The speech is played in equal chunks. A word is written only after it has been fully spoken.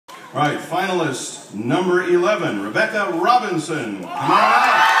All right, finalist number 11, Rebeka Robinson. Come on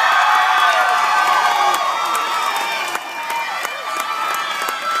out.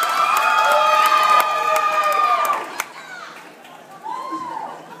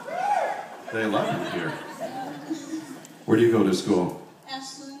 They love you here. Where do you go to school?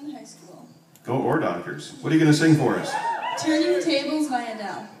 Ashland High School. Go Oredockers. What are you going to sing for us? Turning Tables by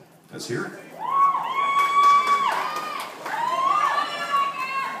Adele. Let's hear it.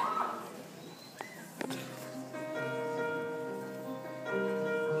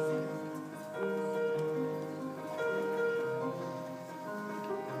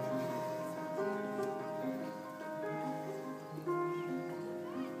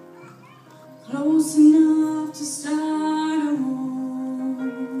 Close enough to start a war.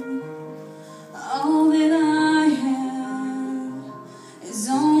 All that I have is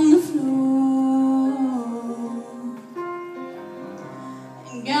on the floor,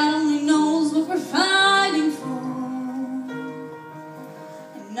 and God only knows what we're fighting for.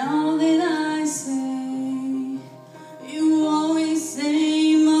 And all that I say, you always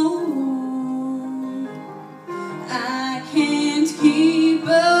say more. I can't keep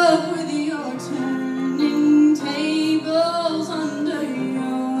up with your turning tables under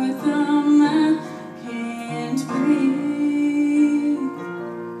your thumb. I can't breathe,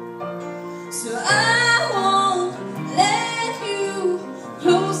 so I won't let you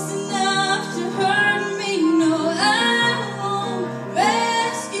close enough to hurt me. No, I won't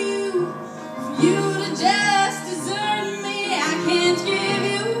rescue for you to just desert me. I can't give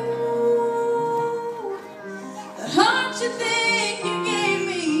you the heart you think you gave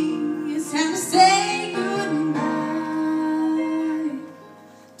me. It's time to say goodbye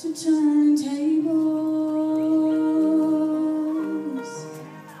to turning tables,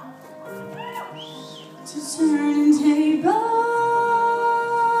 to turning tables.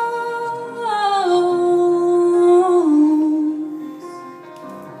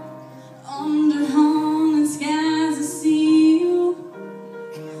 Under haunted skies I see you.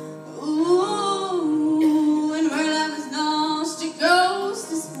 Ooh, and where love is lost, it goes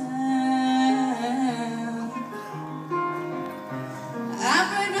to smile. I've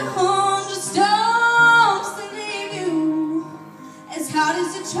read 100 storms to leave you. As hard as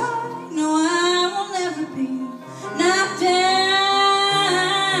you try, no, I will never be knocked down.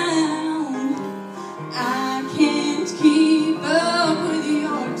 I can't keep up with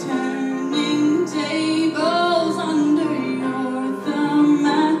your turning tables under your thumb. I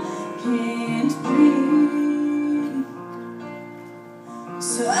can't breathe,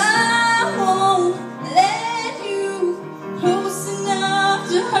 so I won't let you close enough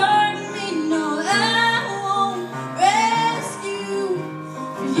to hurt me. No, I won't rescue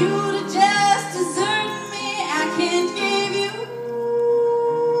for you to just desert me. I can't give you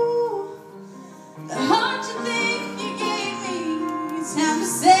the heart you think you gave me. It's time to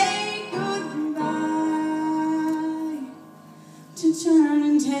say goodbye to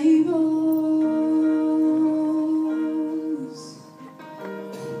turning tables,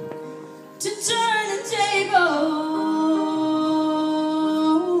 to turning tables.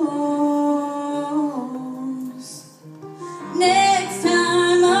 Next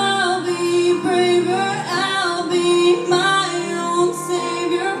time I'll be braver, I'll be my own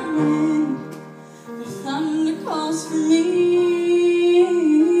savior when the thunder calls for me.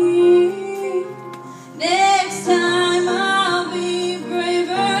 Next time I'll be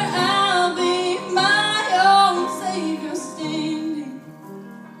braver, I'll be my own savior, standing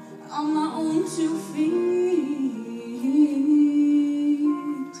on my own 2 feet.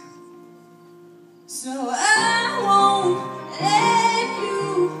 So I won't let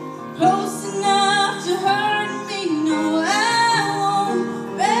you close enough to hurt me. No, I won't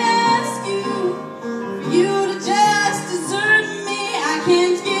rescue for you to just desert me. I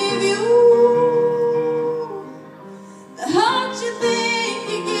can't give you the heart you think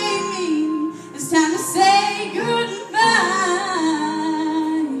you gave me. It's time to say goodbye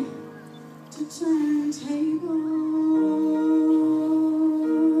to turning tables,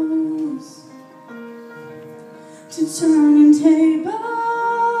 to turning tables,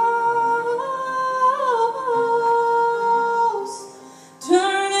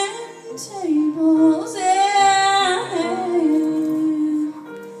 turning tables, yeah.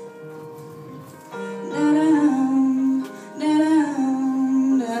 Da-dum,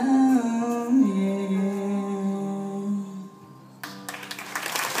 da-dum, dum, yeah.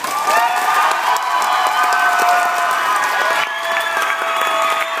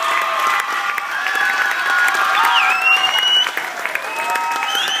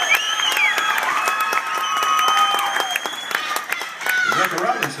 Rebeka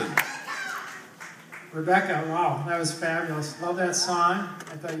Robinson. Robinson. Rebeka, wow, that was fabulous. Love that song.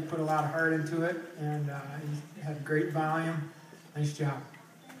 I thought you put a lot of heart into it, and you had great volume. Nice job.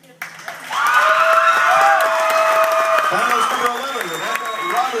 Finalist number 11, Rebeka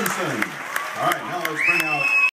Robinson. All right, now let's bring out